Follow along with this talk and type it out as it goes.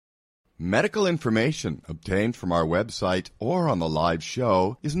Medical information obtained from our website or on the live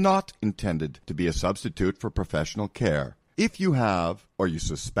show is not intended to be a substitute for professional care. If you have, or you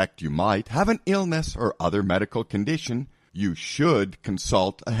suspect you might, have an illness or other medical condition, you should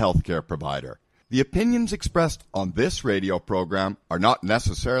consult a healthcare provider. The opinions expressed on this radio program are not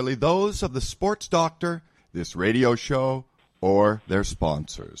necessarily those of the sports doctor, this radio show, or their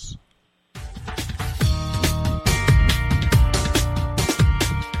sponsors.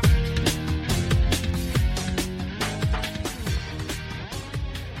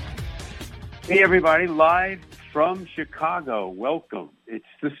 Hey, everybody, live from Chicago. Welcome. It's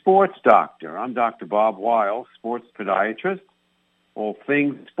the Sports Doctor. I'm Dr. Bob Weil, sports podiatrist. All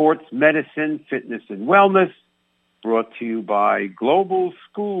things sports medicine, fitness, and wellness, brought to you by Global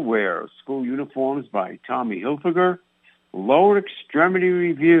Schoolwear, school uniforms by Tommy Hilfiger, Lower Extremity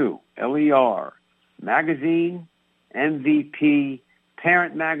Review, LER, Magazine, MVP,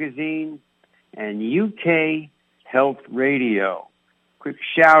 Parent Magazine, and UK Health Radio. Quick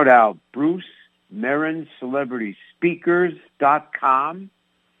shout out, Bruce Merrin, CelebritySpeakers.com.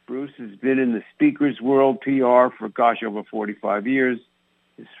 Bruce has been in the speakers world, PR, for, over 45 years.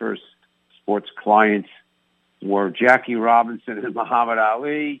 His first sports clients were Jackie Robinson and Muhammad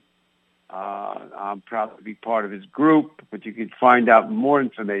Ali. I'm proud to be part of his group, but you can find out more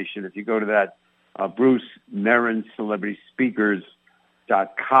information if you go to that Bruce Merrin,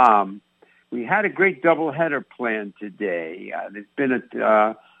 CelebritySpeakers.com. We had a great doubleheader planned today. There's been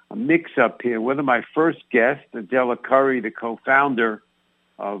a mix-up here. One of my first guests, Adella Curry, the co-founder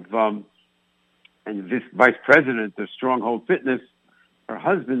of and vice president of Stronghold Fitness, her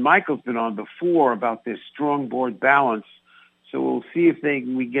husband Michael's been on before about this strong board balance. So we'll see if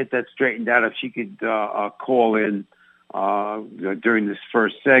we get that straightened out. If she could call in during this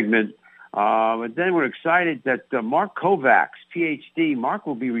first segment. But then we're excited that Mark Kovacs, PhD, Mark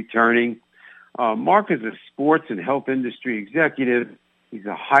will be returning. Mark is a sports and health industry executive. He's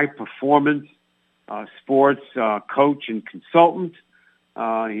a high-performance sports coach and consultant.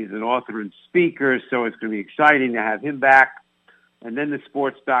 He's an author and speaker, so it's going to be exciting to have him back. And then the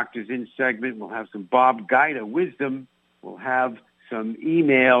Sports Doctors In segment, we'll have some Bob Guida wisdom. We'll have some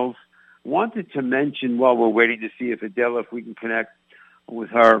emails. Wanted to mention while we're waiting to see if Adella, if we can connect with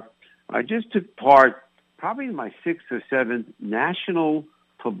her, I just took part probably in my 6th or 7th National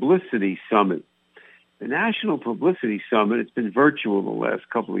Publicity Summit. The National Publicity Summit, it's been virtual the last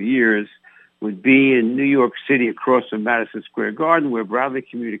couple of years, would be in New York City across from Madison Square Garden, where Bradley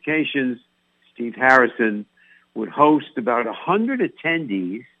Communications, Steve Harrison, would host about 100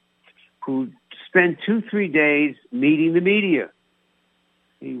 attendees who spend 2-3 days meeting the media.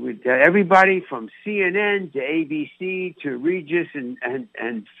 He would everybody from CNN to ABC to Regis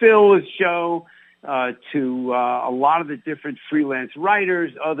and Phil's show to a lot of the different freelance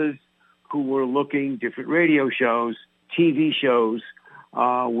writers, others who were looking, different radio shows, TV shows,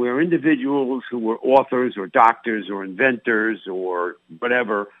 where individuals who were authors or doctors or inventors or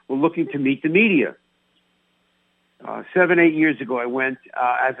whatever were looking to meet the media. 7-8 years ago, I went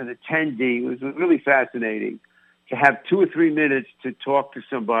as an attendee. It was really fascinating to have 2 or 3 minutes to talk to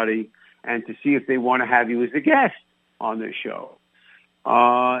somebody and to see if they want to have you as a guest on their show.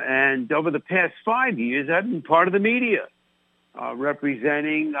 And over the past 5 years, I've been part of the media,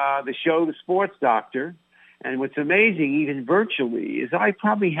 representing the show, The Sports Doctor. And what's amazing, even virtually, is I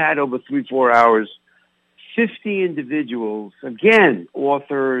probably had over 3-4 hours, 50 individuals, again,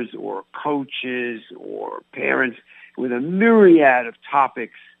 authors or coaches or parents, with a myriad of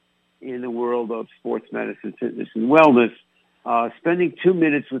topics in the world of sports medicine, fitness, and wellness, spending 2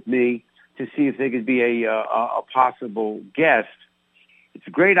 minutes with me to see if they could be a possible guest. It's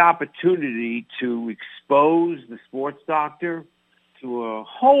a great opportunity to expose the sports doctor to a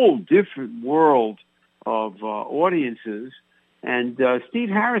whole different world of audiences. And Steve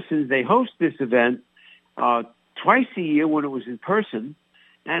Harrison, they host this event twice a year when it was in person,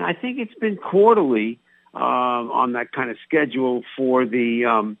 and I think it's been quarterly on that kind of schedule for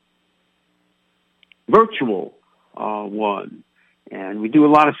the virtual one. And we do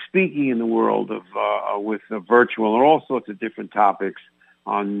a lot of speaking in the world of with virtual and all sorts of different topics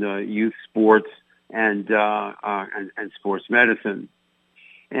on youth sports and sports medicine.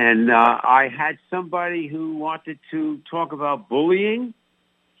 And I had somebody who wanted to talk about bullying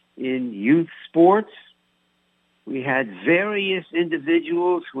in youth sports. We had various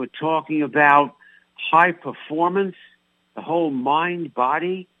individuals who were talking about high performance, the whole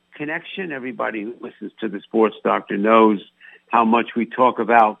mind-body connection. Everybody who listens to the Sports Doctor knows how much we talk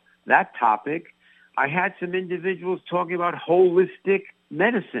about that topic. I had some individuals talking about holistic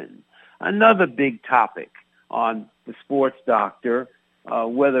medicine, another big topic on the Sports Doctor.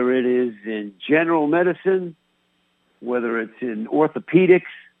 whether it is in general medicine, whether it's in orthopedics.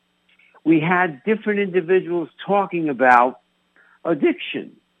 We had different individuals talking about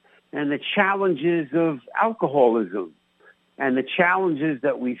addiction and the challenges of alcoholism and the challenges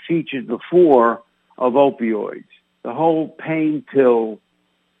that we featured before of opioids, the whole pain pill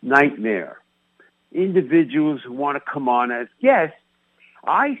nightmare. Individuals who want to come on as guests.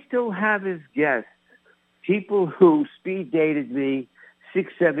 I still have as guests people who speed dated me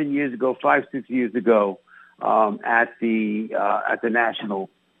 6, 7 years ago, 5, 6 years ago at the National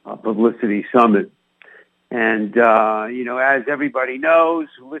Publicity Summit. And, as everybody knows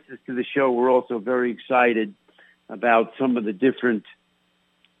who listens to the show, we're also very excited about some of the different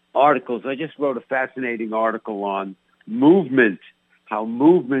articles. I just wrote a fascinating article on movement, how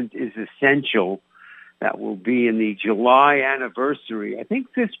movement is essential. That will be in the July anniversary, I think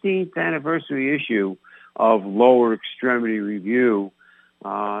 15th anniversary issue of Lower Extremity Review,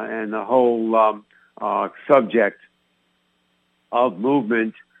 and the whole subject of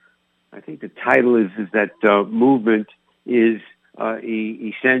movement. I think the title is that movement is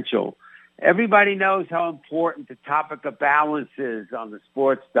essential. Everybody knows how important the topic of balance is on the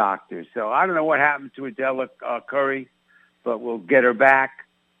Sports Doctor. So I don't know what happened to Adella Curry, but we'll get her back.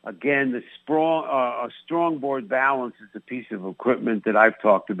 Again, the strong board balance is a piece of equipment that I've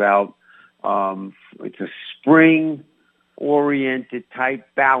talked about. It's a spring-oriented type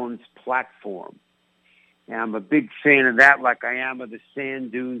balance platform. And I'm a big fan of that, like I am of the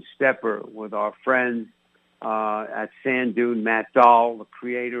Sand Dune Stepper with our friends at Sand Dune, Matt Dahl, the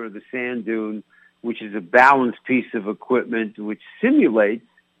creator of the Sand Dune, which is a balance piece of equipment which simulates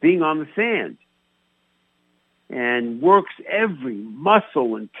being on the sand and works every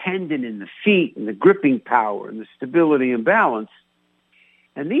muscle and tendon in the feet and the gripping power and the stability and balance.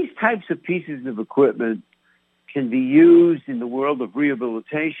 And these types of pieces of equipment can be used in the world of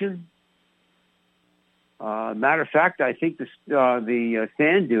rehabilitation. Matter of fact, I think the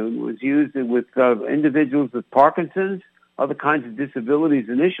Sand Dune was used with individuals with Parkinson's, other kinds of disabilities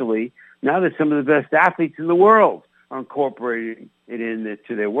initially. Now that some of the best athletes in the world are incorporating it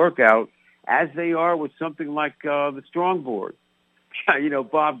into their workout, as they are with something like the strong board.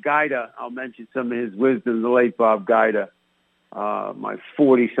 Bob Guida, I'll mention some of his wisdom, the late Bob Guida, my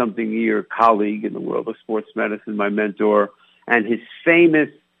 40-something year colleague in the world of sports medicine, my mentor, and his famous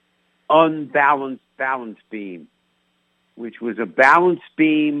unbalanced balance beam, which was a balance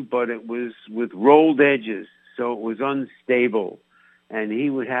beam, but it was with rolled edges, so it was unstable. And he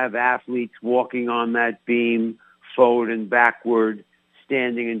would have athletes walking on that beam forward and backward,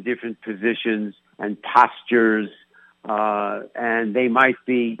 standing in different positions and postures, and they might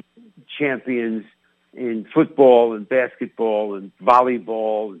be champions in football and basketball and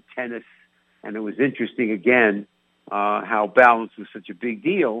volleyball and tennis. And it was interesting, again, how balance was such a big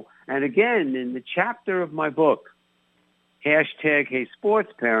deal. And again, in the chapter of my book, #Hey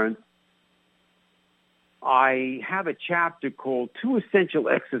Sports Parents, I have a chapter called 2 Essential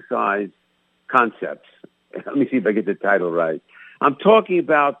Exercise Concepts. Let me see if I get the title right. I'm talking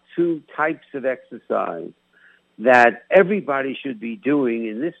about 2 types of exercise that everybody should be doing.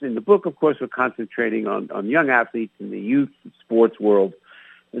 In the book, of course, we're concentrating on young athletes in the youth sports world.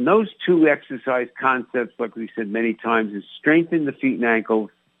 And those 2 exercise concepts, like we said many times, is strengthen the feet and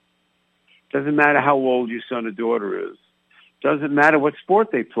ankles. Doesn't matter how old your son or daughter is. Doesn't matter what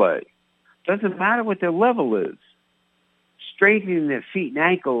sport they play. Doesn't matter what their level is. Strengthening their feet and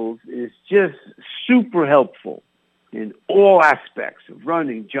ankles is just super helpful in all aspects of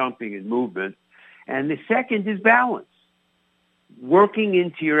running, jumping, and movement. And the second is balance. Working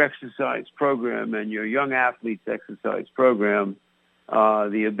into your exercise program and your young athlete's exercise program,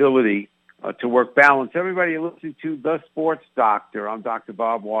 the ability to work balance. Everybody listening to The Sports Doctor. I'm Dr.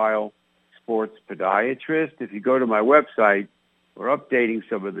 Bob Weil, sports podiatrist. If you go to my website, we're updating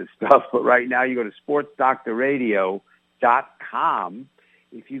some of this stuff, but right now you go to sportsdoctorradio.com.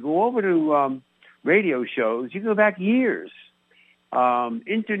 If you go over to radio shows, you go back years.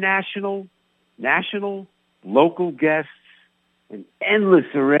 International, national, local guests, an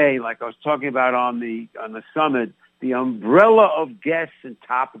endless array, like I was talking about on the summit. The umbrella of guests and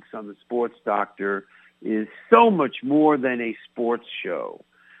topics on the Sports Doctor is so much more than a sports show.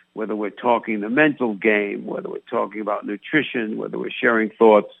 Whether we're talking the mental game, whether we're talking about nutrition, whether we're sharing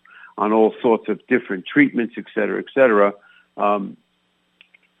thoughts on all sorts of different treatments, et cetera, et cetera.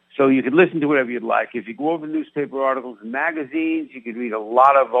 So you can listen to whatever you'd like. If you go over newspaper articles and magazines, you can read a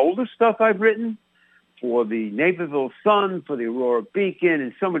lot of older stuff I've written for the Naperville Sun, for the Aurora Beacon,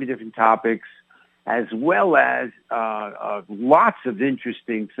 and so many different topics, as well as lots of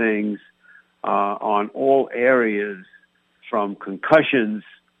interesting things on all areas from concussions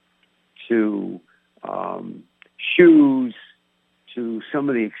to shoes to some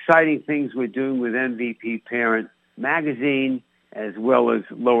of the exciting things we're doing with MVP Parent Magazine, as well as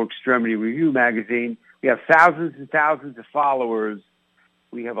Lower Extremity Review Magazine. We have thousands and thousands of followers.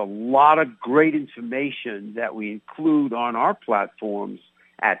 We have a lot of great information that we include on our platforms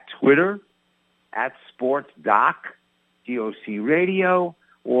at Twitter, at SportsDoc, DOC Radio,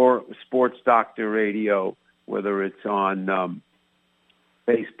 or Sports Doctor Radio, whether it's on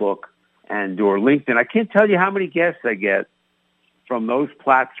Facebook and or LinkedIn. I can't tell you how many guests I get from those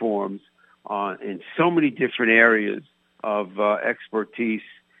platforms in so many different areas of expertise,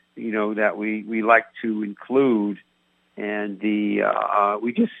 that we like to include. And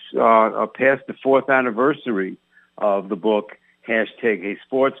we just passed the 4th anniversary of the book, #Hey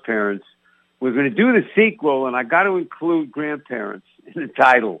Sports Parents. We're going to do the sequel, and I got to include grandparents in the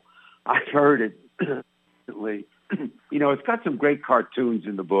title. I've heard it recently. It's got some great cartoons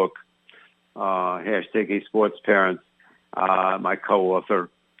in the book, #Hey Sports Parents. My co-author,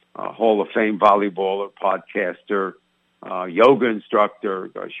 Hall of Fame volleyballer, podcaster, yoga instructor,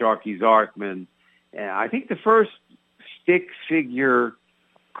 Sharky Zarkman. And I think the first stick figure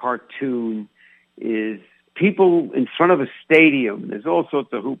cartoon is people in front of a stadium. There's all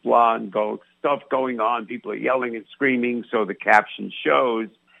sorts of hoopla and stuff going on. People are yelling and screaming, so the caption shows.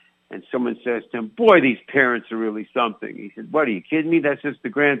 And someone says to him, "Boy, these parents are really something." He said, "What, are you kidding me? That's just the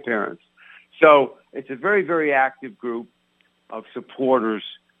grandparents." So it's a very, very active group of supporters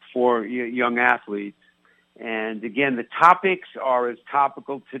for young athletes. And again, the topics are as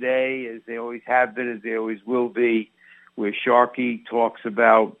topical today as they always have been, as they always will be, where Sharky talks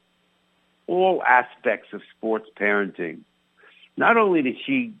about all aspects of sports parenting. Not only did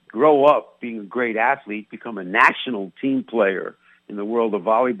she grow up being a great athlete, become a national team player in the world of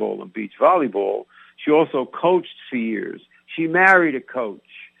volleyball and beach volleyball, she also coached for years. She married a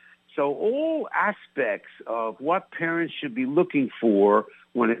coach. So all aspects of what parents should be looking for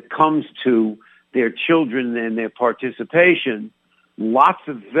when it comes to their children and their participation, lots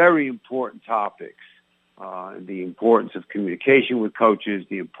of very important topics. The importance of communication with coaches,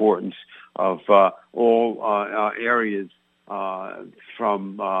 the importance of all areas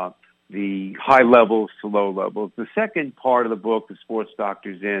from the high levels to low levels. The second part of the book, The Sports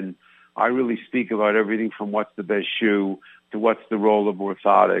Doctor's In, I really speak about everything from what's the best shoe to what's the role of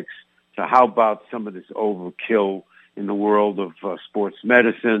orthotics to how about some of this overkill in the world of sports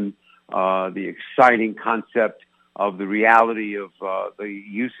medicine, the exciting concept of the reality of the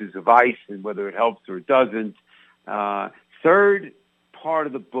uses of ice and whether it helps or it doesn't. Third part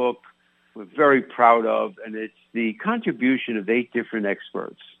of the book we're very proud of, and it's the contribution of 8 different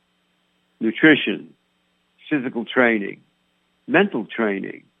experts: nutrition, physical training, mental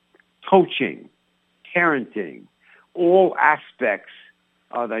training, coaching, parenting, all aspects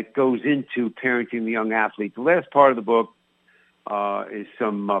that goes into parenting the young athlete. The last part of the book is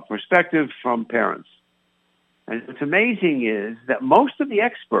some perspective from parents. And what's amazing is that most of the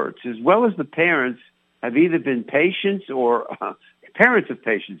experts, as well as the parents, have either been patients or parents of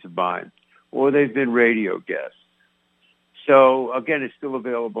patients of mine, or they've been radio guests. So, again, it's still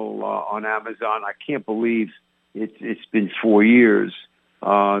available on Amazon. I can't believe it's been 4 years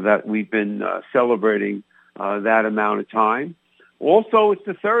that we've been celebrating that amount of time. Also, it's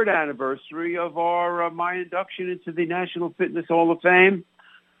the 3rd anniversary of my induction into the National Fitness Hall of Fame.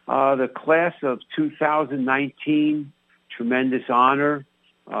 The class of 2019, tremendous honor.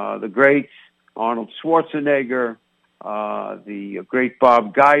 The greats, Arnold Schwarzenegger, the great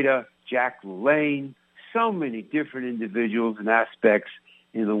Bob Guida, Jack LaLanne, so many different individuals and aspects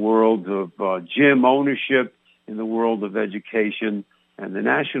in the world of gym ownership, in the world of education. And the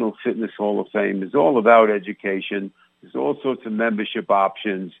National Fitness Hall of Fame is all about education. There's all sorts of membership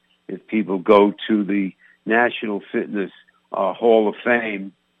options if people go to the National Fitness Hall of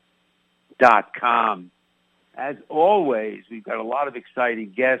Fame.com. As always, we've got a lot of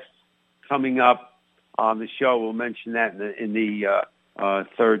exciting guests coming up on the show. We'll mention that in the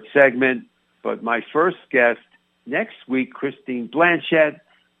 3rd segment. But my first guest next week, Christine Blanchett,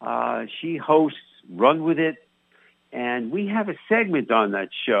 she hosts Run With It. And we have a segment on that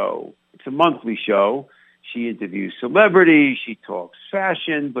show. It's a monthly show. She interviews celebrities. She talks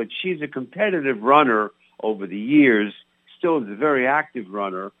fashion. But she's a competitive runner over the years, still is a very active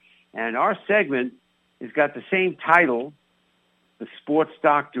runner. And our segment has got the same title, The Sports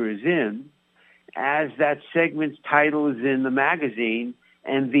Doctor Is In, as that segment's title is in the magazine,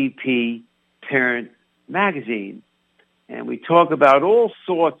 MVP Parent Magazine. And we talk about all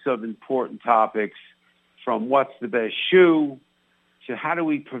sorts of important topics, from what's the best shoe, to how do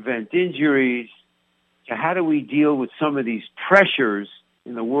we prevent injuries, to how do we deal with some of these pressures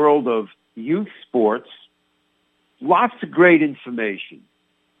in the world of youth sports. Lots of great information.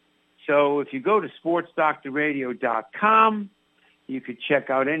 So if you go to sportsdoctorradio.com, you could check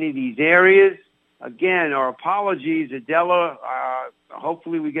out any of these areas. Again, our apologies, Adella.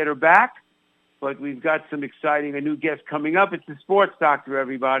 Hopefully we get her back, but we've got some exciting, a new guest coming up. It's the Sports Doctor,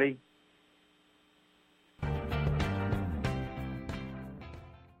 everybody.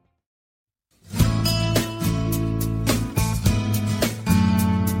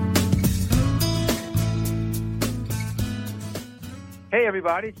 Hey,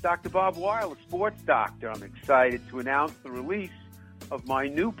 everybody, it's Dr. Bob Weil, the Sports Doctor. I'm excited to announce the release of my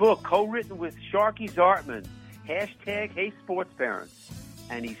new book, co-written with Sharky Zartman, hashtag Hey Sports Parents,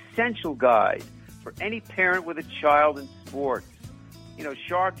 an essential guide for any parent with a child in sports. You know,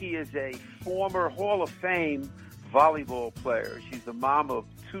 Sharky is a former Hall of Fame volleyball player. She's the mom of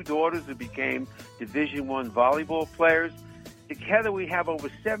two daughters who became Division I volleyball players. Together, we have over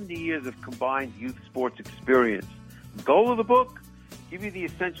 70 years of combined youth sports experience. The goal of the book? Give you the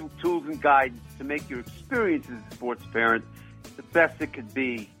essential tools and guidance to make your experience as a sports parent the best it could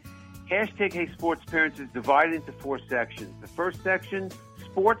be. Hashtag Hey Sports Parents is divided into 4 sections. The first section,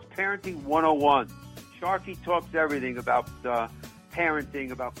 Sports Parenting 101. Sharky talks everything about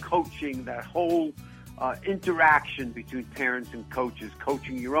parenting, about coaching, that whole interaction between parents and coaches,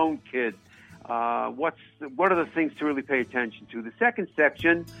 coaching your own kid. What are the things to really pay attention to? The second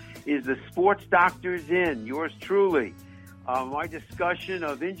section is the Sports Doctor's In, yours truly. My discussion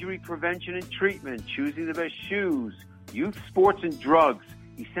of injury prevention and treatment, choosing the best shoes, youth sports and drugs,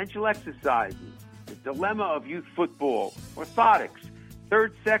 essential exercises, the dilemma of youth football, orthotics.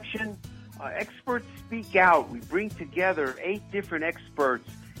 Third section, experts speak out. We bring together 8 different experts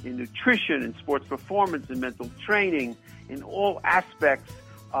in nutrition and sports performance and mental training in all aspects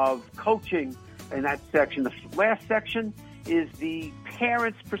of coaching in that section. The last section is the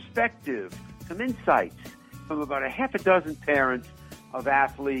parent's perspective, some insights from about a half a dozen parents of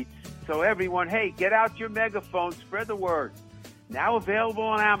athletes. So everyone, hey, get out your megaphone, spread the word. Now available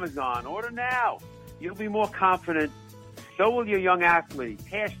on Amazon. Order now. You'll be more confident. So will your young athletes.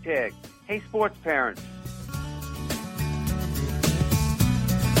 Hashtag Hey Sports Parents.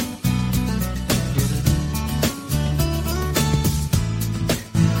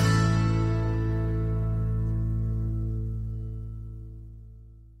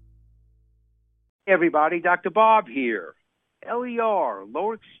 Hey everybody, Dr. Bob here. LER,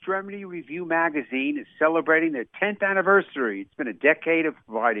 Lower Extremity Review Magazine, is celebrating their 10th anniversary. It's been a decade of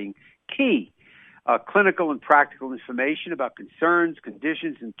providing key clinical and practical information about concerns,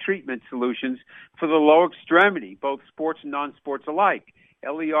 conditions, and treatment solutions for the lower extremity, both sports and non-sports alike.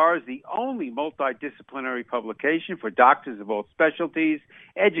 LER is the only multidisciplinary publication for doctors of all specialties,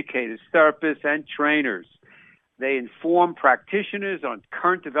 educators, therapists, and trainers. They inform practitioners on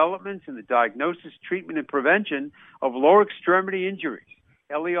current developments in the diagnosis, treatment, and prevention of lower extremity injuries.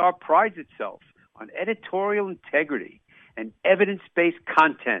 LER prides itself on editorial integrity and evidence-based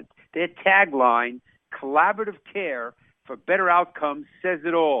content. Their tagline, collaborative care for better outcomes, says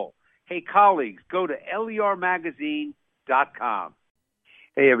it all. Hey, colleagues, go to lermagazine.com.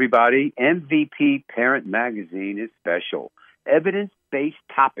 Hey, everybody, MVP Parent Magazine is special. Evidence-based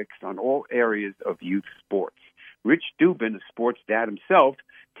topics on all areas of youth sports. Rich Dubin, a sports dad himself,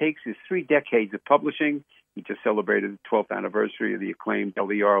 takes his 3 decades of publishing. He just celebrated the 12th anniversary of the acclaimed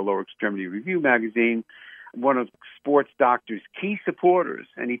LER Lower Extremity Review magazine, one of Sports Doctor's key supporters,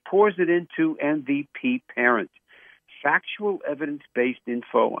 and he pours it into MVP Parent. Factual, evidence-based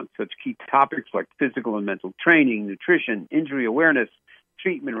info on such key topics like physical and mental training, nutrition, injury awareness,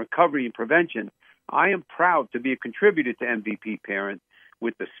 treatment, recovery, and prevention. I am proud to be a contributor to MVP Parent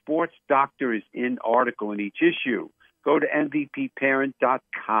with the Sports Doctor is In article in each issue. Go to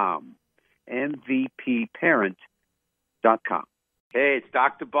mvpparent.com. mvpparent.com. Hey, it's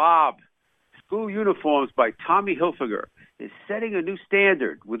Dr. Bob. School Uniforms by Tommy Hilfiger is setting a new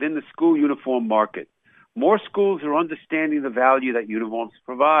standard within the school uniform market. More schools are understanding the value that uniforms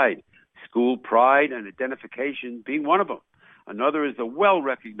provide, school pride and identification being one of them. Another is the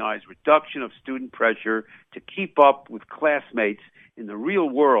well-recognized reduction of student pressure to keep up with classmates in the real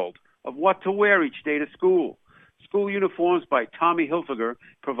world of what to wear each day to school. School Uniforms by Tommy Hilfiger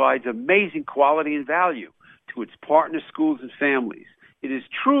provides amazing quality and value to its partner schools and families. It is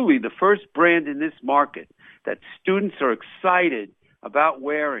truly the first brand in this market that students are excited about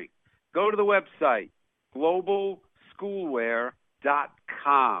wearing. Go to the website,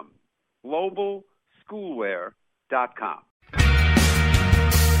 globalschoolwear.com. globalschoolwear.com.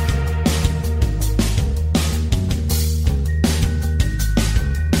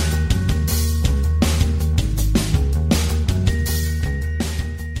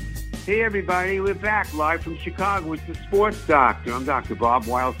 Hey, everybody. We're back live from Chicago with the Sports Doctor. I'm Dr. Bob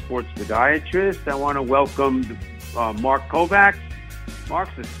Weil, sports podiatrist. I want to welcome Mark Kovacs.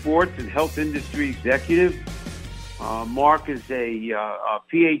 Mark's a sports and health industry executive. Mark is a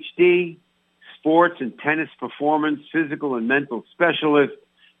PhD, sports and tennis performance, physical and mental specialist.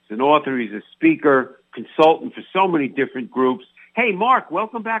 He's an author. He's a speaker, consultant for so many different groups. Hey, Mark,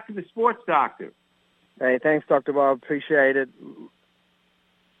 welcome back to the Sports Doctor. Hey, thanks, Dr. Bob. Appreciate it.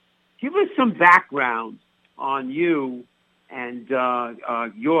 Give us some background on you and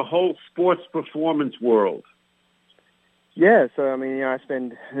your whole sports performance world. Yeah, so I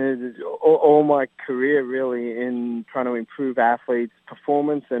spend all my career really in trying to improve athletes'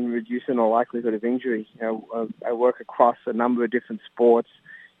 performance and reducing the likelihood of injury. I work across a number of different sports.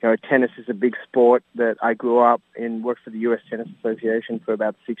 Tennis is a big sport that I grew up in, worked for the U.S. Tennis Association for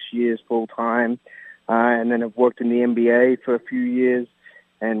about 6 years full time, and then I've worked in the NBA for a few years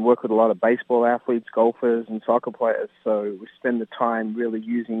and work with a lot of baseball athletes, golfers, and soccer players. So we spend the time really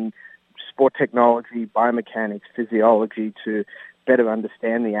using sport technology, biomechanics, physiology to better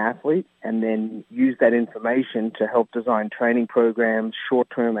understand the athlete and then use that information to help design training programs,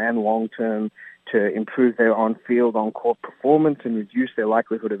 short-term and long-term, to improve their on-field, on-court performance and reduce their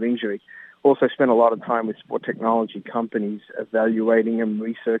likelihood of injury. Also spend a lot of time with sport technology companies, evaluating them,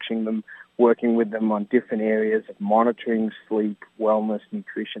 researching them, working with them on different areas of monitoring, sleep, wellness,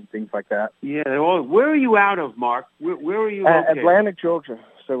 nutrition, things like that. Yeah, where are you out of, Mark? Where are you located? Atlanta, Georgia.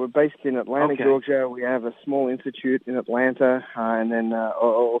 So we're based in Atlanta, okay. Georgia. We have a small institute in Atlanta, and then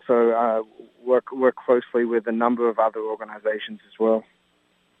also work closely with a number of other organizations as well.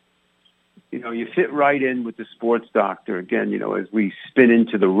 You fit right in with the Sports Doctor. Again, as we spin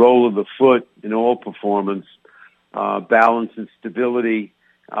into the role of the foot in all performance, balance and stability,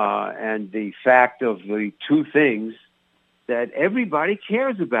 and the fact of the two things that everybody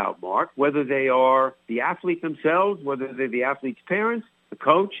cares about, Mark, whether they are the athlete themselves, whether they're the athlete's parents, the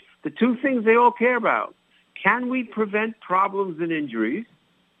coach, the two things they all care about. Can we prevent problems and injuries?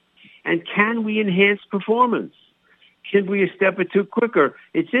 And can we enhance performance? Can we a step or two quicker?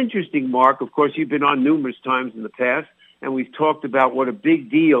 It's interesting, Mark. Of course, you've been on numerous times in the past, and we've talked about what a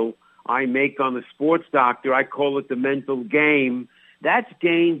big deal I make on the Sports Doctor. I call it the mental game. That's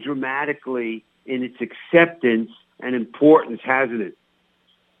gained dramatically in its acceptance and importance, hasn't it?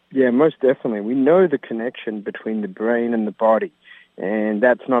 Yeah, most definitely. We know the connection between the brain and the body, and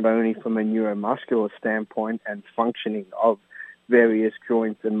that's not only from a neuromuscular standpoint and functioning of various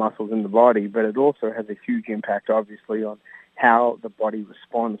joints and muscles in the body, but it also has a huge impact, obviously, on how the body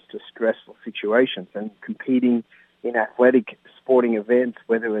responds to stressful situations. And competing in athletic sporting events,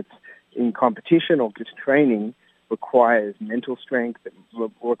 whether it's in competition or just training, requires mental strength, it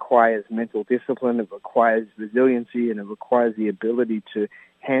requires mental discipline, it requires resiliency, and it requires the ability to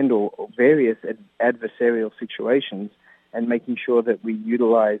handle various adversarial situations and making sure that we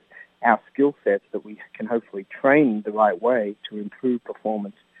utilize our skill sets that we can hopefully train the right way to improve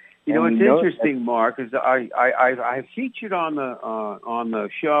performance. It's interesting, Mark, is I featured on the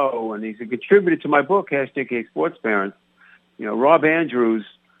show, and he's a contributor to my book, #Hey Sports Parents. Rob Andrews,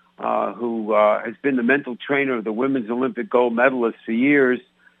 who has been the mental trainer of the women's Olympic gold medalists for years.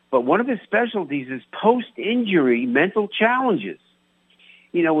 But one of his specialties is post-injury mental challenges.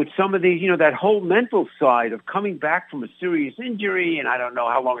 With some of these, that whole mental side of coming back from a serious injury, and I don't know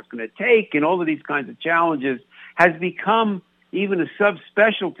how long it's going to take, and all of these kinds of challenges has become even a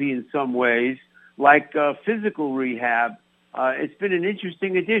subspecialty in some ways, like physical rehab. It's been an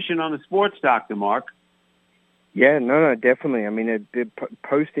interesting addition on the Sports Doctor, Mark. Yeah, no, definitely.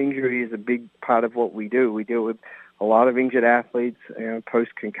 Post-injury is a big part of what we do. We deal with a lot of injured athletes,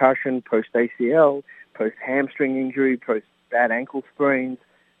 post-concussion, post-ACL, post-hamstring injury, post-bad ankle sprains.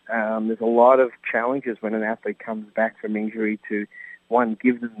 There's a lot of challenges when an athlete comes back from injury to, one,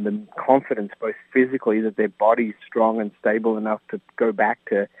 give them the confidence, both physically, that their body is strong and stable enough to go back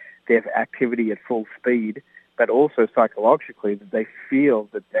to their activity at full speed, but also psychologically that they feel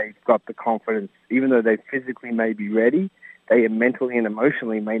that they've got the confidence. Even though they physically may be ready, they mentally and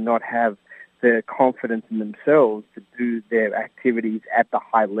emotionally may not have the confidence in themselves to do their activities at the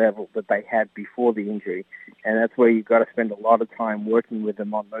high level that they had before the injury. And that's where you've got to spend a lot of time working with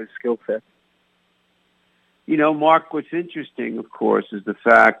them on those skill sets. Mark, what's interesting, of course, is the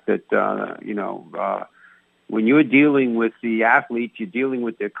fact that, when you're dealing with the athletes, you're dealing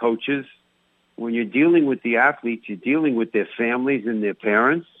with their coaches. When you're dealing with the athletes, you're dealing with their families and their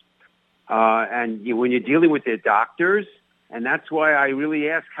parents. When you're dealing with their doctors, and that's why I really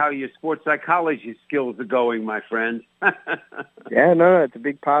ask how your sports psychology skills are going, my friend. Yeah, no, it's a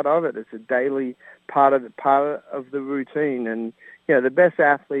big part of it. It's a daily part of the routine. And the best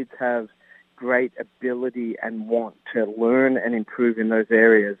athletes have great ability and want to learn and improve in those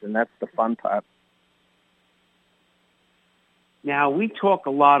areas, and that's the fun part. Now, we talk a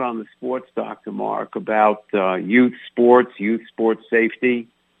lot on the Sports Doctor, Mark, about youth sports safety.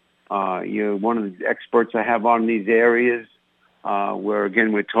 You're one of the experts I have on these areas, where,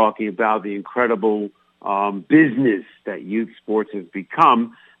 again, we're talking about the incredible business that youth sports has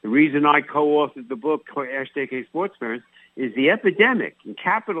become. The reason I co-authored the book, #AK Sports Parents, is the epidemic, in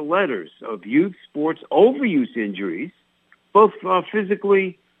capital letters, of youth sports overuse injuries, both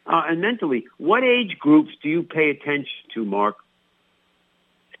physically and mentally. What age groups do you pay attention to, Mark?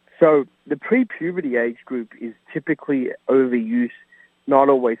 So the pre-puberty age group is typically overuse, not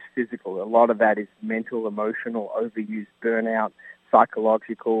always physical. A lot of that is mental, emotional, overuse, burnout,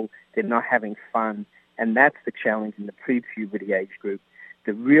 psychological. They're not having fun. And that's the challenge in the pre-puberty age group.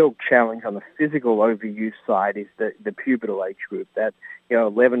 The real challenge on the physical overuse side is the pubertal age group, that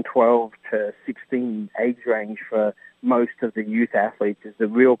 11, 12 to 16 age range for most of the youth athletes is the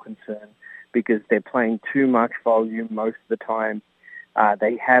real concern, because they're playing too much volume most of the time.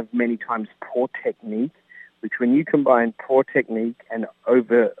 They have many times poor technique, which when you combine poor technique and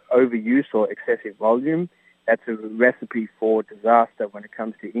overuse or excessive volume, that's a recipe for disaster when it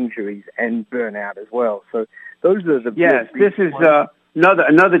comes to injuries and burnout as well. So those are the this is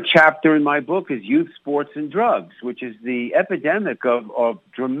another chapter in my book is youth sports and drugs, which is the epidemic of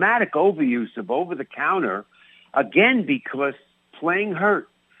dramatic overuse of over-the-counter, again, because playing hurt.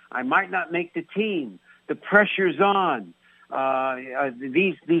 I might not make the team. The pressure's on.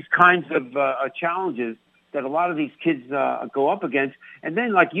 These kinds of challenges that a lot of these kids go up against. And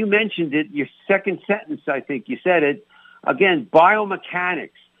then, like you mentioned it, your second sentence, I think you said it, again,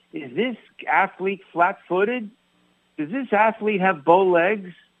 biomechanics. Is this athlete flat-footed? Does this athlete have bow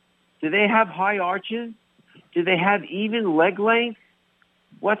legs? Do they have high arches? Do they have even leg length?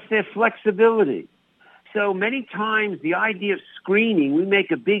 What's their flexibility? So many times the idea of screening, we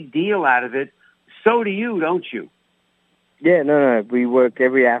make a big deal out of it. So do you, don't you? Yeah, no.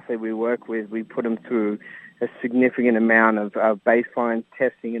 Every athlete we work with, we put them through a significant amount of baseline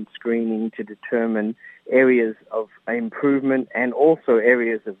testing and screening to determine areas of improvement and also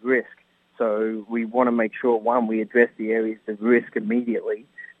areas of risk. So we want to make sure, one, we address the areas of risk immediately,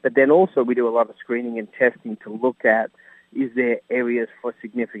 but then also we do a lot of screening and testing to look at, is there areas for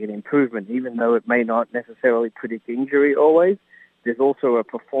significant improvement? Even though it may not necessarily predict injury always, there's also a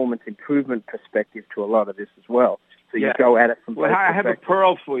performance improvement perspective to a lot of this as well. So you go at it from both perspectives. I have a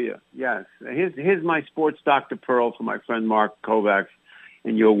pearl for you. Yes. Here's my Sports Doctor pearl for my friend Mark Kovacs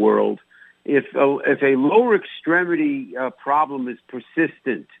in your world. If a lower extremity problem is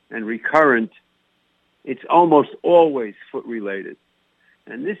persistent and recurrent, it's almost always foot-related.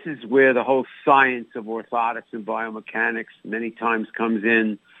 And this is where the whole science of orthotics and biomechanics many times comes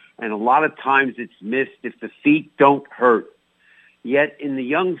in, and a lot of times it's missed if the feet don't hurt. Yet in the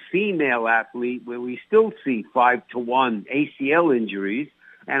young female athlete, where we still see 5-to-1 ACL injuries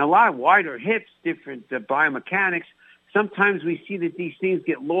and a lot of wider hips, different biomechanics, sometimes we see that these things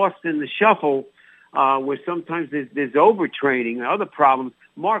get lost in the shuffle, where sometimes there's overtraining and other problems.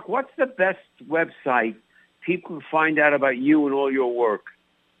 Mark, what's the best website people can find out about you and all your work?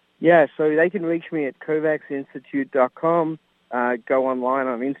 Yeah, so they can reach me at kovacsinstitute.com. Go online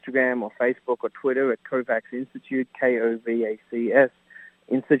on Instagram or Facebook or Twitter at Kovacs Institute, Kovacs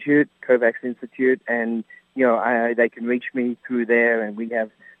Institute, Kovacs Institute, and they can reach me through there. And we have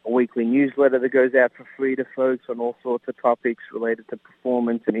a weekly newsletter that goes out for free to folks on all sorts of topics related to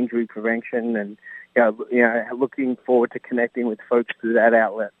performance and injury prevention. And looking forward to connecting with folks through that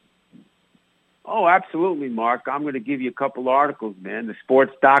outlet. Oh, absolutely, Mark. I'm going to give you a couple articles, man. The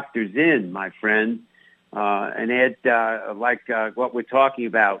Sports Doctor's in, my friend. And add what we're talking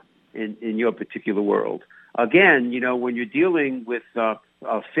about in your particular world. Again, when you're dealing with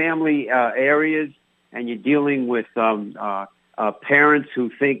family areas and you're dealing with parents who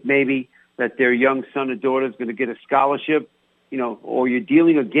think maybe that their young son or daughter is going to get a scholarship, or you're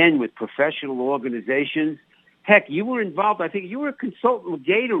dealing again with professional organizations. Heck, you were involved. I think you were a consultant with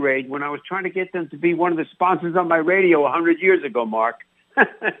Gatorade when I was trying to get them to be one of the sponsors on my radio 100 years ago, Mark.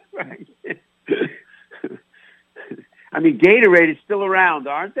 Right. I mean, Gatorade is still around,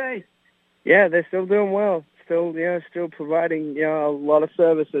 aren't they? Yeah, they're still doing well. Still providing a lot of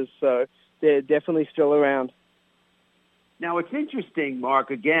services. So they're definitely still around. Now it's interesting,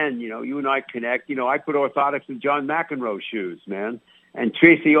 Mark. Again, you and I connect. I put orthotics in John McEnroe's shoes, man, and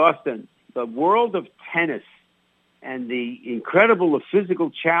Tracy Austin. The world of tennis and the incredible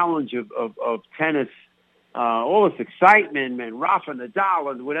physical challenge of tennis, all this excitement, man, Rafa, Nadal,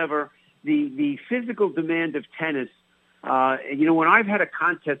 and whatever. The physical demand of tennis When I've had a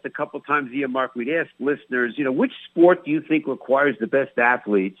contest a couple times a year, Mark, we'd ask listeners, which sport do you think requires the best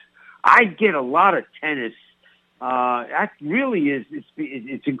athletes? I get a lot of tennis. That really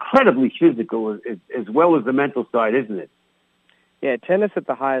it's incredibly physical as well as the mental side, isn't it? Yeah, tennis at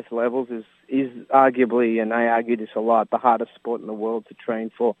the highest levels is arguably, and I argue this a lot, the hardest sport in the world to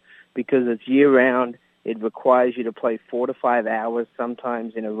train for because it's year-round. It requires you to play 4 to 5 hours,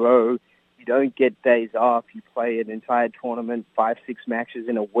 sometimes in a row. You don't get days off. You play an entire tournament, 5-6 matches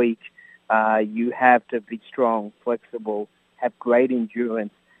in a week. You have to be strong, flexible, have great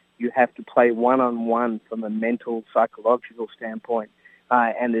endurance. You have to play one-on-one from a mental, psychological standpoint.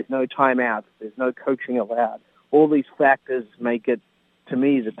 And there's no timeouts. There's no coaching allowed. All these factors make it, to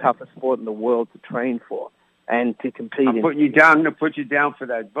me, the toughest sport in the world to train for and to compete in. I'm going to put you down for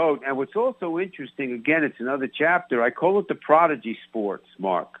that vote. And what's also interesting, again, it's another chapter. I call it the prodigy sports,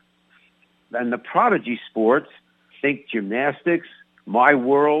 Mark. And the prodigy sports, think gymnastics, my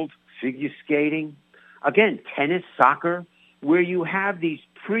world, figure skating, again, tennis, soccer, where you have these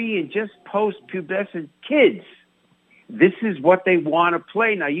pre and just post-pubescent kids. This is what they want to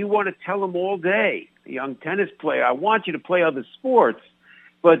play. Now, you want to tell them all day, a young tennis player, I want you to play other sports,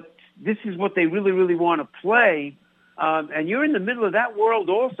 but this is what they really, really want to play. And you're in the middle of that world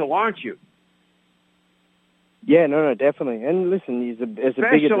also, aren't you? Yeah, no, definitely. And listen, there's a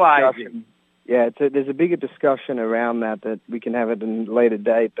bigger discussion. Yeah, there's a bigger discussion around that we can have at a later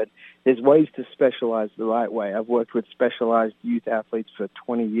date, but there's ways to specialize the right way. I've worked with specialized youth athletes for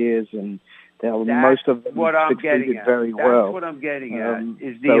 20 years, and most of them succeeded very well. That's what I'm getting at,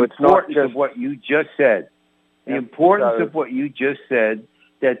 is the importance of what you just said. The importance of what you just said,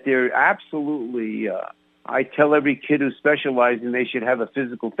 that they're absolutely... I tell every kid who's specializing they should have a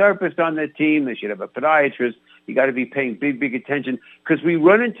physical therapist on their team. They should have a podiatrist. You got to be paying big attention because we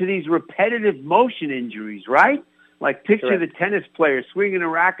run into these repetitive motion injuries, right? Like picture the tennis player swinging a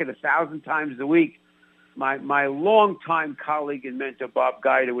racket 1,000 times a week. My longtime colleague and mentor, Bob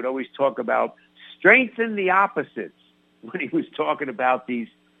Guida, would always talk about strengthen the opposites when he was talking about these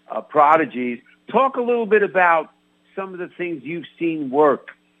prodigies. Talk a little bit about some of the things you've seen work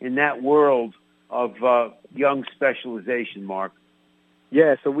in that world of young specialization, Mark.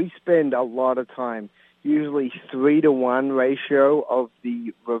 Yeah, so we spend a lot of time, usually 3-to-1 ratio of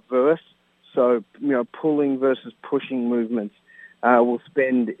the reverse, so, pulling versus pushing movements. We'll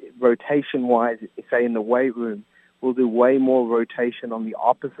spend rotation-wise, say in the weight room, we'll do way more rotation on the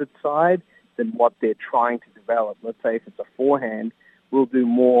opposite side than what they're trying to develop. Let's say if it's a forehand, we'll do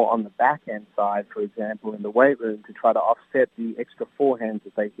more on the backhand side, for example, in the weight room to try to offset the extra forehands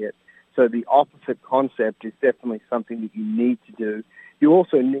that they get. So the opposite concept is definitely something that you need to do. You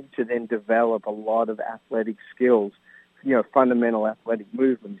also need to then develop a lot of athletic skills, fundamental athletic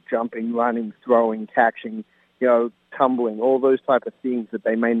movements, jumping, running, throwing, catching, tumbling, all those type of things that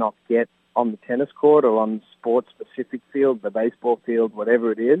they may not get on the tennis court or on the sports-specific field, the baseball field,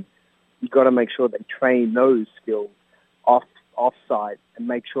 whatever it is. You've got to make sure they train those skills off-site and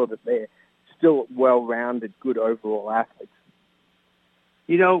make sure that they're still well-rounded, good overall athletes.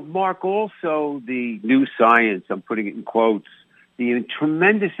 Mark, also the new science, I'm putting it in quotes, the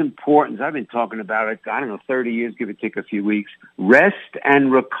tremendous importance, I've been talking about it, 30 years, give or take a few weeks, rest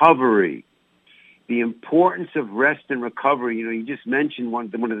and recovery. The importance of rest and recovery. You just mentioned one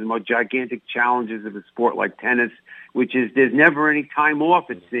of the most gigantic challenges of a sport like tennis, which is there's never any time off,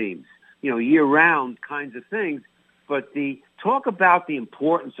 it seems, year-round kinds of things. But talk about the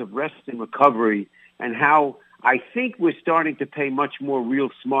importance of rest and recovery and how I think we're starting to pay much more real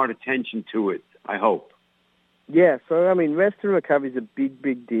smart attention to it, I hope. Yeah, so, rest and recovery is a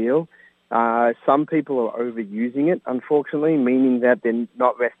big deal. Some people are overusing it, unfortunately, meaning that they're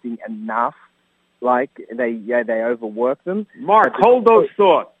not resting enough, like they overwork them. Mark, hold those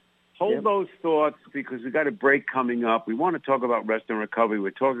thoughts. Those thoughts because we've got a break coming up. We want to talk about rest and recovery.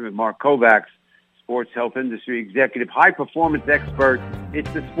 We're talking with Mark Kovacs, sports health industry executive, high-performance expert.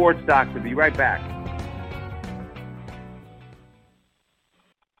 It's the Sports Doctor. Be right back.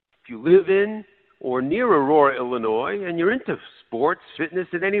 If you live in or near Aurora, Illinois, and you're into sports, fitness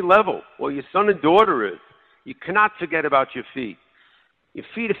at any level, or your son and daughter is, you cannot forget about your feet. Your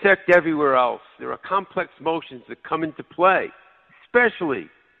feet affect everywhere else. There are complex motions that come into play, especially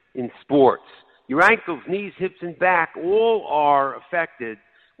in sports. Your ankles, knees, hips, and back all are affected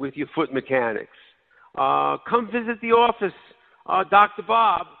with your foot mechanics. Come visit the office, Dr.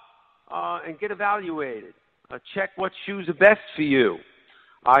 Bob, and get evaluated. Check what shoes are best for you.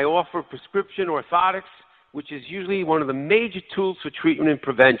 I offer prescription orthotics, which is usually one of the major tools for treatment and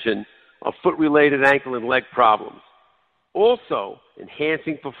prevention of foot-related ankle and leg problems. Also,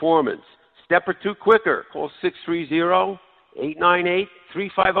 enhancing performance, step or two quicker. Call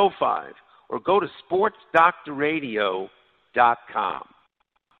 630-898-3505 or go to sportsdoctorradio.com.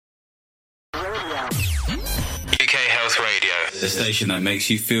 UK Health Radio, the station that makes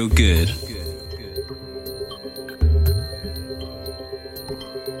you feel good.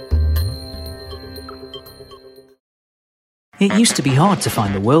 It used to be hard to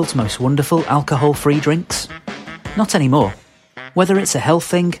find the world's most wonderful alcohol-free drinks. Not anymore. Whether it's a health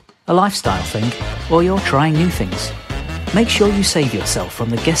thing, a lifestyle thing, or you're trying new things, make sure you save yourself from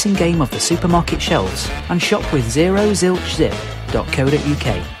the guessing game of the supermarket shelves and shop with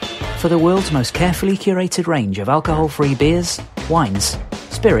zerozilchzip.co.uk for the world's most carefully curated range of alcohol-free beers, wines,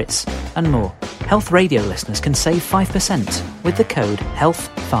 spirits, and more. Health Radio listeners can save 5% with the code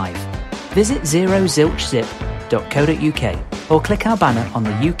HEALTH5. Visit zerozilchzip.co.uk or click our banner on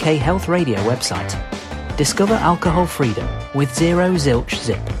the UK Health Radio website. Discover alcohol freedom with Zero Zilch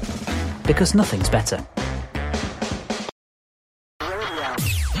Zip, because nothing's better.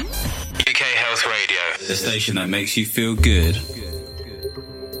 UK Health Radio, the station that makes you feel good.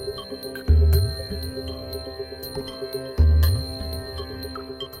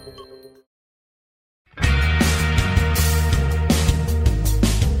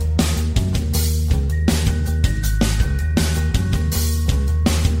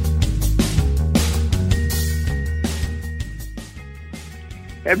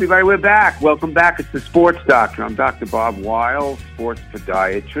 Everybody, we're back. Welcome back. It's the Sports Doctor. I'm Dr. Bob Weil, sports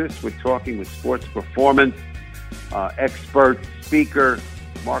podiatrist. We're talking with sports performance expert, speaker,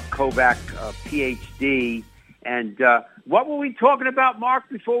 Mark Kovacs, PhD. And what were we talking about, Mark,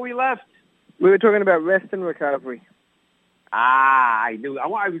 before we left? We were talking about rest and recovery. I knew. I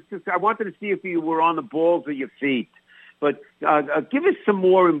wanted to see if you were on the balls of your feet. But give us some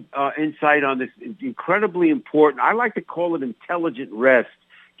more insight on this incredibly important, I like to call it intelligent rest.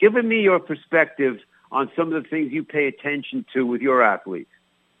 Give me your perspective on some of the things you pay attention to with your athletes.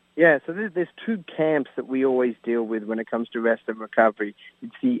 Yeah, so there's two camps that we always deal with when it comes to rest and recovery.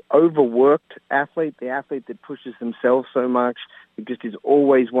 It's the overworked athlete, the athlete that pushes themselves so much, who just is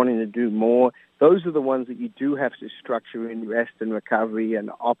always wanting to do more. Those are the ones that you do have to structure in rest and recovery and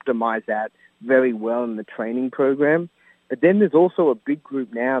optimize that very well in the training program. But then there's also a big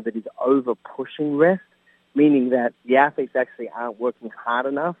group now that is over-pushing rest, meaning that the athletes actually aren't working hard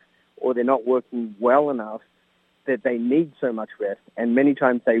enough or they're not working well enough that they need so much rest. And many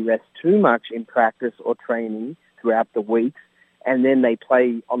times they rest too much in practice or training throughout the weeks, and then they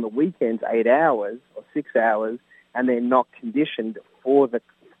play on the weekends 8 hours or 6 hours, and they're not conditioned for the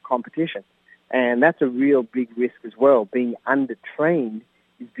competition. And that's a real big risk as well. Being undertrained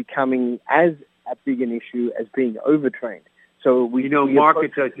is becoming as a big an issue as being overtrained. So we Mark,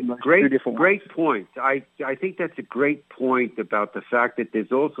 it's a great point. I think that's a great point about the fact that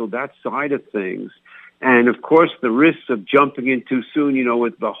there's also that side of things. And, of course, the risks of jumping in too soon,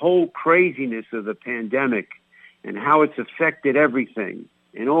 with the whole craziness of the pandemic and how it's affected everything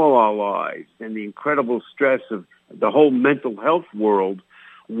in all our lives and the incredible stress of the whole mental health world.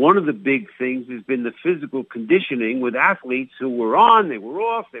 One of the big things has been the physical conditioning with athletes who were on, they were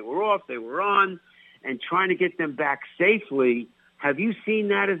off, they were off, they were on, and trying to get them back safely. Have you seen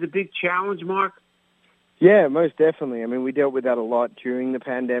that as a big challenge, Mark? Yeah, most definitely. I mean, we dealt with that a lot during the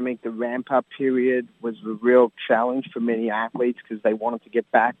pandemic. The ramp-up period was a real challenge for many athletes because they wanted to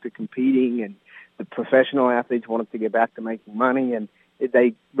get back to competing, and the professional athletes wanted to get back to making money, and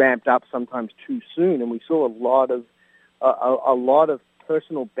they ramped up sometimes too soon. And we saw a lot of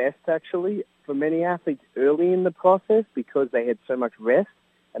personal bests, actually, for many athletes early in the process because they had so much rest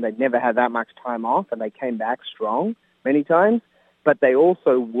and they'd never had that much time off, and they came back strong many times. But they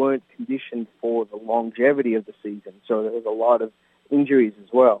also weren't conditioned for the longevity of the season, so there was a lot of injuries as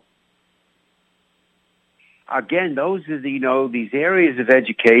well. Again, those are these areas of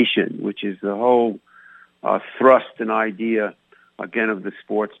education, which is the whole thrust and idea, again, of the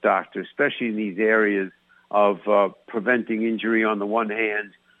sports doctor, especially in these areas of preventing injury on the one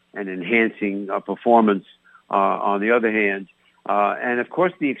hand and enhancing performance on the other hand. And, of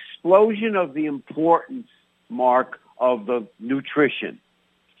course, the explosion of the importance, Mark, of the nutrition,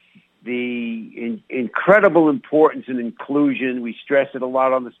 the incredible importance and inclusion. We stress it a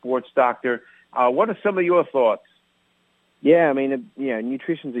lot on the Sports Doctor. What are some of your thoughts? Yeah, I mean,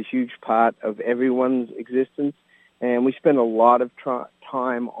 nutrition's a huge part of everyone's existence, and we spend a lot of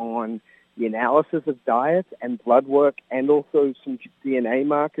time on the analysis of diet and blood work and also some DNA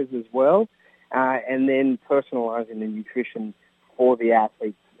markers as well, and then personalizing the nutrition for the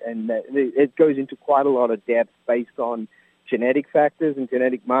athletes. And it goes into quite a lot of depth based on genetic factors and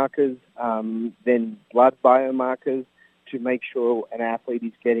genetic markers, then blood biomarkers, to make sure an athlete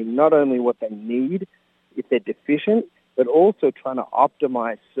is getting not only what they need if they're deficient, but also trying to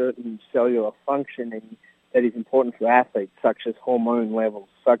optimize certain cellular functioning that is important for athletes, such as hormone levels,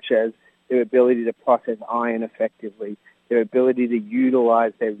 such as their ability to process iron effectively, their ability to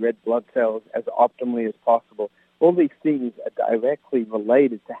utilize their red blood cells as optimally as possible. All these things are directly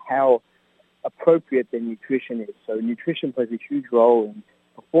related to how appropriate their nutrition is. So nutrition plays a huge role in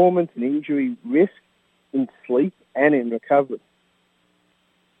performance and injury risk, in sleep, and in recovery.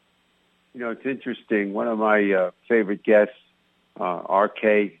 You know, it's interesting. One of my favorite guests,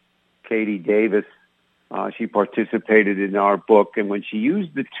 RK, Katie Davis, she participated in our book, and when she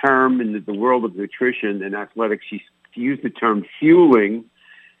used the term in the world of nutrition and athletics, she used the term fueling,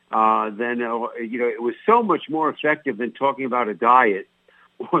 then, it was so much more effective than talking about a diet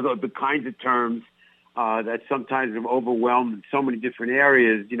or the kinds of terms that sometimes have overwhelmed in so many different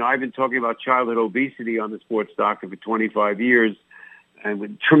areas. You know, I've been talking about childhood obesity on the Sports Doctor for 25 years, and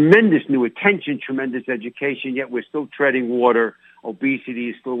with tremendous new attention, tremendous education, yet we're still treading water. Obesity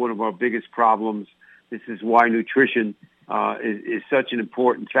is still one of our biggest problems. This is why nutrition is such an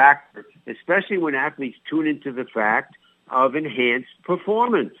important factor, especially when athletes tune into the fact of enhanced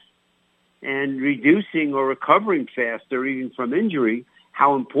performance and reducing or recovering faster even from injury,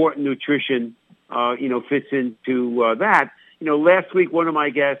 how important nutrition, fits into that. You know, last week, one of my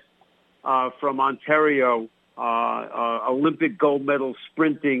guests from Ontario, Olympic gold medal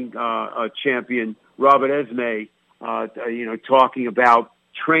sprinting champion, Robert Esme, talking about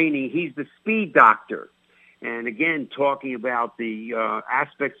training. He's the speed doctor. And again, talking about the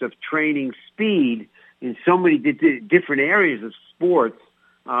aspects of training speed in so many different areas of sports,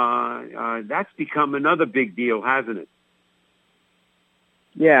 that's become another big deal, hasn't it?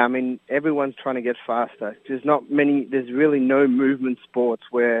 Yeah, I mean, everyone's trying to get faster. There's really no movement sports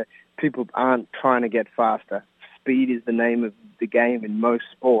where people aren't trying to get faster. Speed is the name of the game in most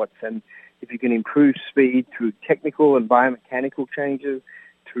sports. And if you can improve speed through technical and biomechanical changes,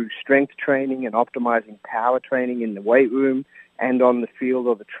 through strength training and optimizing power training in the weight room and on the field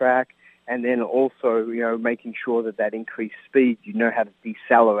or the track, and then also, making sure that increased speed, you know how to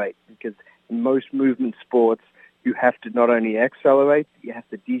decelerate, because in most movement sports, you have to not only accelerate, you have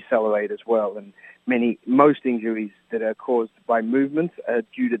to decelerate as well. And most injuries that are caused by movements are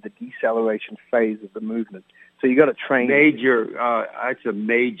due to the deceleration phase of the movement. So you got to train. That's a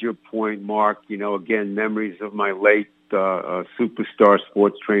major point, Mark. You know, again, memories of my late superstar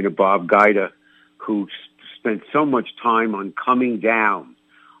sports trainer, Bob Guida, who spent so much time on coming down,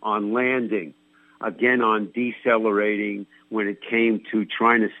 on landing, again on decelerating when it came to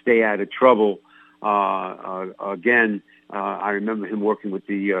trying to stay out of trouble. I remember him working with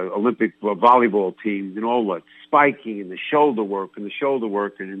the Olympic volleyball teams and all that spiking and the shoulder work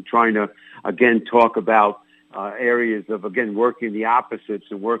and trying to, again, talk about areas of, again, working the opposites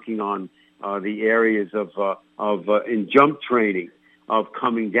and working on the areas of in jump training of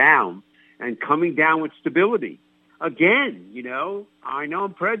coming down with stability. Again, I know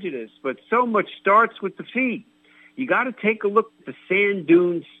I'm prejudiced, but so much starts with the feet. You got to take a look at the sand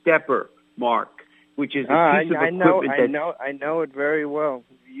dune stepper, Mark, which is a piece of equipment. I know it very well.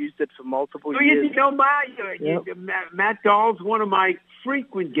 We've used it for multiple years. You know, Matt Dahl's one of my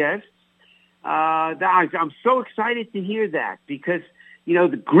frequent guests. I'm so excited to hear that because,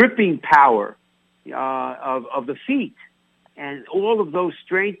 the gripping power of the feet and all of those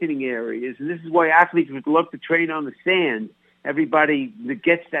strengthening areas, and this is why athletes would love to train on the sand. Everybody that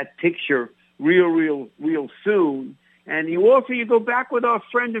gets that picture real soon. And you go back with our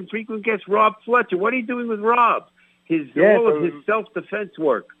friend and frequent guest, Rob Fletcher. What are you doing with Rob? All of his self-defense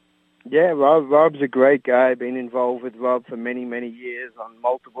work. Yeah, Rob's a great guy. Been involved with Rob for many, many years on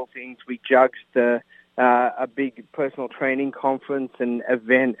multiple things. We judged a big personal training conference and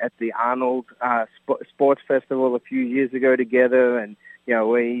event at the Arnold Sports Festival a few years ago together, and he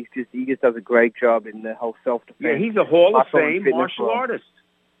just does a great job in the whole self-defense. Yeah, he's a Hall of Fame martial artist.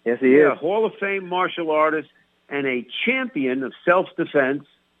 Yes, he is. Hall of Fame martial artist and a champion of self-defense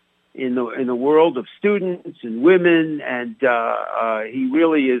in the world of students and women, and he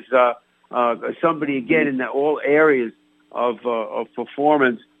really is somebody again in all areas of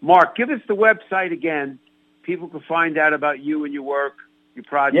performance. Mark, give us the website again. People can find out about you and your work, your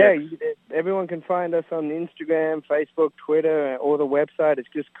projects. Yeah, everyone can find us on Instagram, Facebook, Twitter, or the website. It's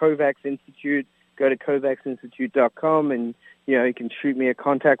just Kovacs Institute. Go to kovacsinstitute.com, and you can shoot me a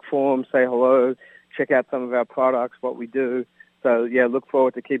contact form, say hello, check out some of our products, what we do. So, look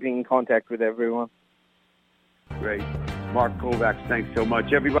forward to keeping in contact with everyone. Great. Mark Kovacs, thanks so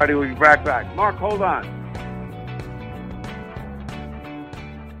much. Everybody will be right back. Mark, hold on.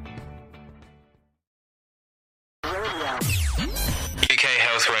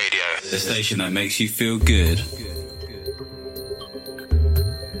 The station that makes you feel good.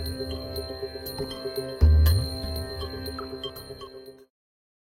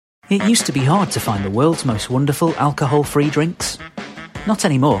 It used to be hard to find the world's most wonderful alcohol-free drinks. Not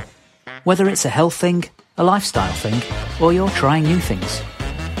anymore. Whether it's a health thing, a lifestyle thing, or you're trying new things,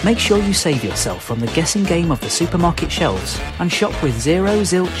 make sure you save yourself from the guessing game of the supermarket shelves and shop with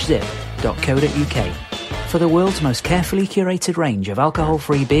zerozilchzip.co.uk for the world's most carefully curated range of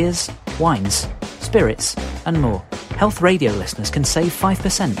alcohol-free beers, wines, spirits, and more. Health Radio listeners can save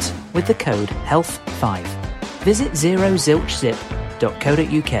 5% with the code HEALTH5. Visit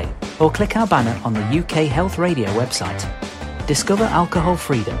zerozilchzip.co.uk or click our banner on the UK Health Radio website. Discover alcohol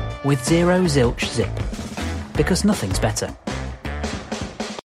freedom with Zero Zilch Zip, because nothing's better.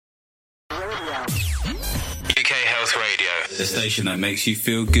 UK Health Radio, the station that makes you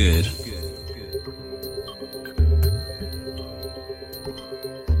feel good.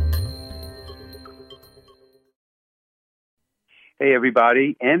 Hey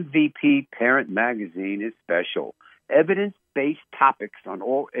everybody, MVP Parent Magazine is special. Evidence-based topics on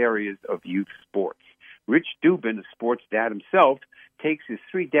all areas of youth sports. Rich Dubin, a sports dad himself, takes his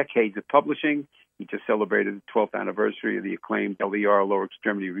 3 decades of publishing. He just celebrated the 12th anniversary of the acclaimed LER, Lower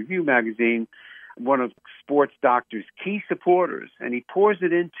Extremity Review magazine, one of Sports Doctor's key supporters, and he pours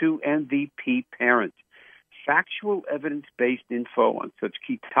it into MVP Parent. Factual, evidence-based info on such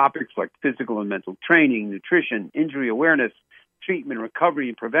key topics like physical and mental training, nutrition, injury awareness, treatment, recovery,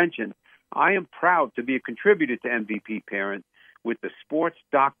 and prevention. I am proud to be a contributor to MVP Parent with the Sports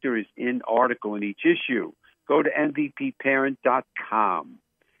Doctor is in article in each issue. Go to mvpparent.com.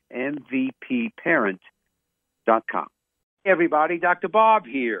 mvpparent.com. Hey everybody, Dr. Bob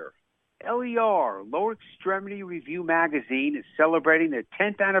here. LER, Lower Extremity Review magazine, is celebrating their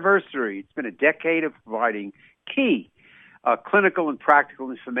 10th anniversary. It's been a decade of providing key clinical and practical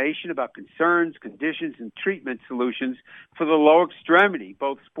information about concerns, conditions, and treatment solutions for the lower extremity,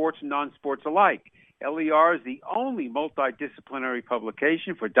 both sports and non-sports alike. LER is the only multidisciplinary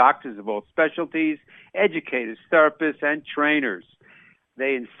publication for doctors of all specialties, educators, therapists, and trainers.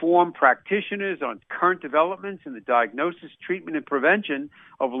 They inform practitioners on current developments in the diagnosis, treatment, and prevention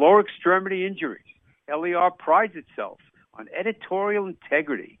of lower extremity injuries. LER prides itself on editorial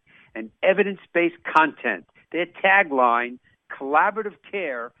integrity and evidence-based content. Their tagline, collaborative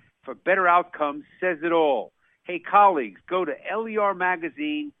care for better outcomes, says it all. Hey, colleagues, go to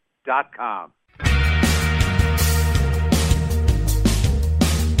lermagazine.com.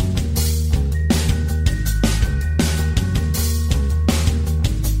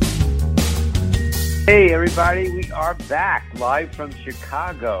 Hey, everybody, we are back live from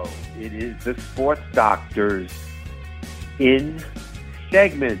Chicago. It is the Sports Doctors in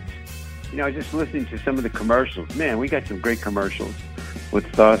segment. You know, I was just listening to some of the commercials. Man, we got some great commercials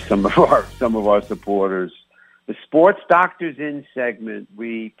with some of our supporters. The Sports Doctors in segment,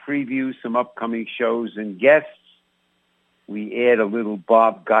 we preview some upcoming shows and guests. We add a little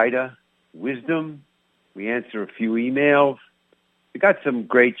Bob Gaida wisdom. We answer a few emails. We got some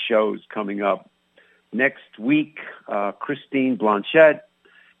great shows coming up. Next week, Christine Blanchette.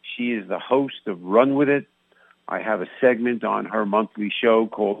 She is the host of Run With It. I have a segment on her monthly show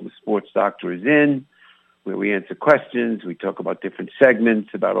called The Sports Doctor is In, where we answer questions. We talk about different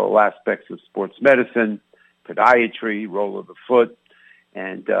segments about all aspects of sports medicine, podiatry, role of the foot.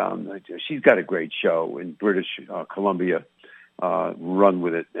 And she's got a great show in British Columbia, Run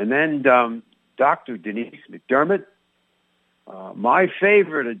With It. And then Dr. Denise McDermott, my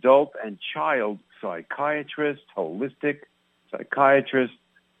favorite adult and child psychiatrist, holistic psychiatrist.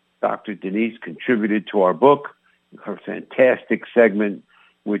 Dr. Denise contributed to our book, her fantastic segment,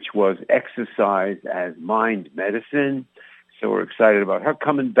 which was Exercise as Mind Medicine. So we're excited about her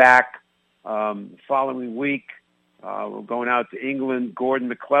coming back. Following week, we're going out to England. Gordon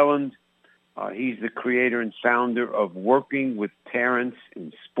McClelland, he's the creator and founder of Working with Parents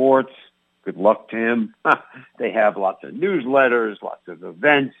in Sports. Good luck to him. They have lots of newsletters, lots of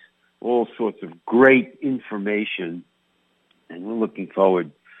events, all sorts of great information. And we're looking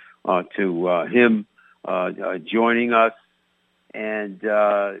forward to him joining us. And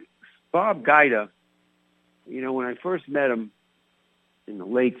Bob Gaida, you know, when I first met him in the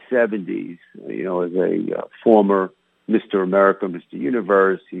late 70s, you know, as a former Mr. America, Mr.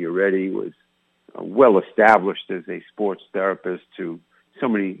 Universe, he already was well established as a sports therapist to so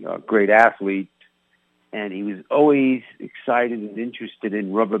many great athletes. And he was always excited and interested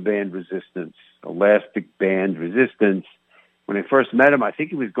in rubber band resistance, elastic band resistance. When I first met him, I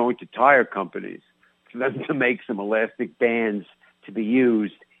think he was going to tire companies for them to make some elastic bands to be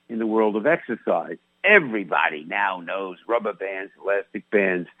used in the world of exercise. Everybody now knows rubber bands, elastic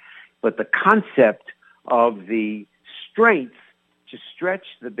bands. but the concept of the strength to stretch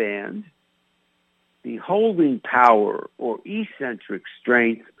the band, the holding power or eccentric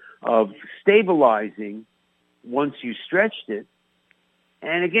strength of stabilizing once you stretched it,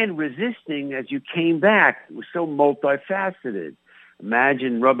 and again, resisting as you came back. It was so multifaceted.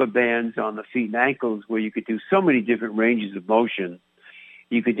 Imagine rubber bands on the feet and ankles where you could do so many different ranges of motion.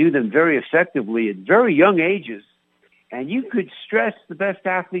 You could do them very effectively at very young ages, and you could stress the best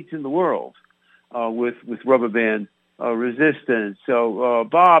athletes in the world with rubber band resistance. So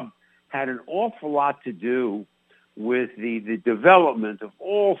Bob had an awful lot to do with the development of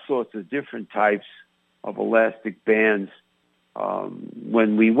all sorts of different types of elastic bands.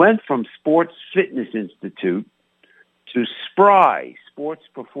 When we went from Sports Fitness Institute to SPRI, Sports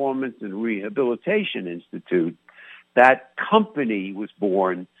Performance and Rehabilitation Institute, that company was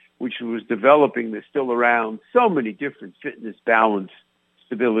born, which was developing, they're still around, so many different fitness, balance,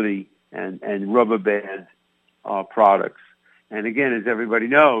 stability, and rubber band products. And again, as everybody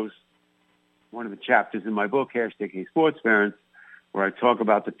knows, one of the chapters in my book, Hey Sports Parents, where I talk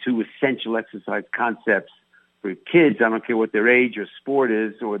about the two essential exercise concepts for kids, I don't care what their age or sport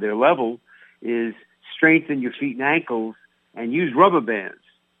is or their level, is strengthen your feet and ankles and use rubber bands.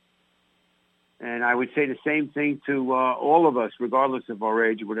 And I would say the same thing to all of us, regardless of our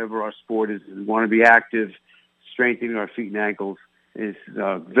age or whatever our sport is. If we want to be active, strengthening our feet and ankles is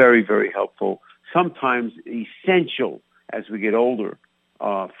very, very helpful, sometimes essential as we get older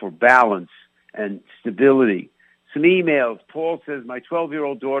for balance and stability. Some emails. Paul says, my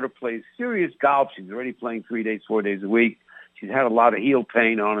 12-year-old daughter plays serious golf. She's already playing 3 days, 4 days a week. She's had a lot of heel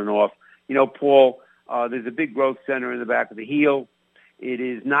pain on and off. You know, Paul, there's a big growth center in the back of the heel. It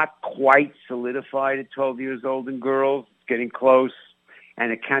is not quite solidified at 12 years old in girls. It's getting close,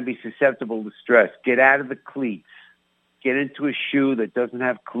 and it can be susceptible to stress. Get out of the cleats. Get into a shoe that doesn't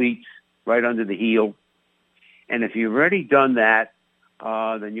have cleats right under the heel. And if you've already done that,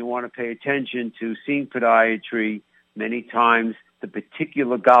 then you want to pay attention to seeing podiatry many times, the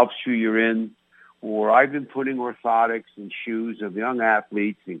particular golf shoe you're in, or I've been putting orthotics in shoes of young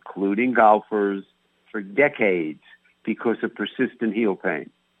athletes, including golfers, for decades because of persistent heel pain.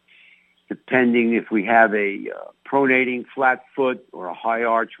 Depending if we have a pronating flat foot or a high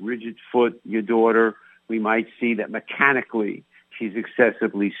arch rigid foot, your daughter, we might see that mechanically she's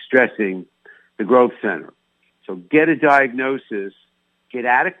excessively stressing the growth center. So get a diagnosis, get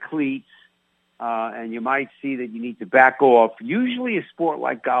out of cleats, and you might see that you need to back off. Usually a sport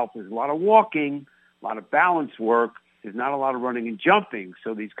like golf, there's a lot of walking, a lot of balance work. There's not a lot of running and jumping.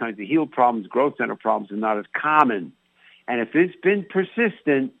 So these kinds of heel problems, growth center problems are not as common. And if it's been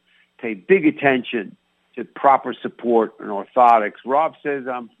persistent, pay big attention to proper support and orthotics. Rob says,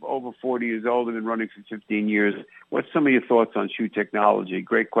 I'm over 40 years old and been running for 15 years. What's some of your thoughts on shoe technology?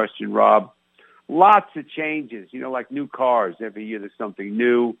 Great question, Rob. Lots of changes, you know, like new cars. Every year there's something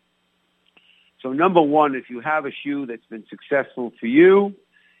new. So number one, if you have a shoe that's been successful for you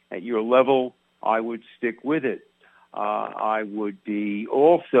at your level, I would stick with it. I would be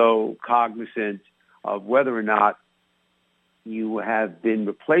also cognizant of whether or not you have been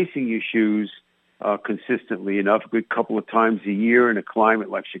replacing your shoes consistently enough, a good couple of times a year in a climate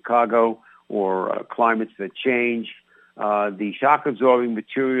like Chicago or climates that change. The shock-absorbing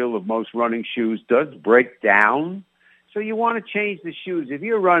material of most running shoes does break down, so you want to change the shoes. If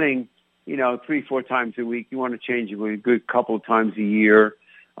you're running, 3-4 times a week, you want to change it a good couple of times a year.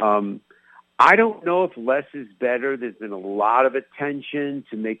 I don't know if less is better. There's been a lot of attention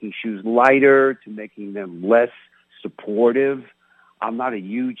to making shoes lighter, to making them less supportive. I'm not a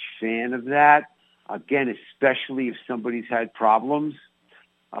huge fan of that. Again, especially if somebody's had problems.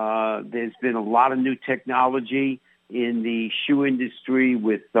 There's been a lot of new technology in the shoe industry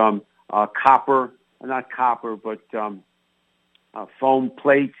with foam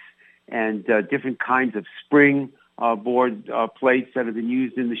plates and different kinds of spring board plates that have been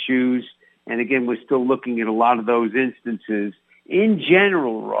used in the shoes. And again, we're still looking at a lot of those instances. In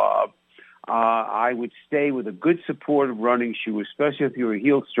general, Rob, I would stay with a good supportive running shoe, especially if you're a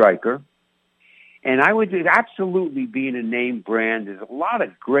heel striker. And I would absolutely be in a name brand. There's a lot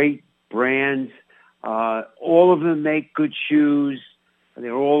of great brands. All of them make good shoes.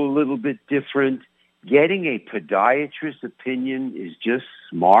 They're all a little bit different. Getting a podiatrist's opinion is just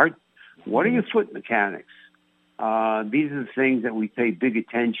smart. What are your foot mechanics? These are the things that we pay big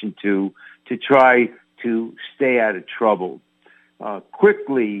attention to try to stay out of trouble.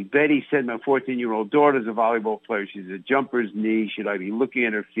 Quickly, Betty said, my 14-year-old daughter's a volleyball player. She's a jumper's knee. Should I be looking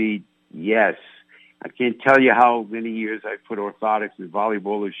at her feet? Yes. I can't tell you how many years I've put orthotics in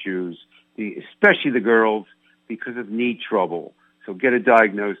volleyballers' shoes, especially the girls, because of knee trouble. So So get a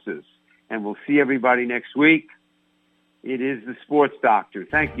diagnosis. And we'll see everybody next week. It is the Sports Doctor.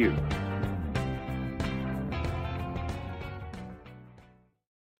 Thank you.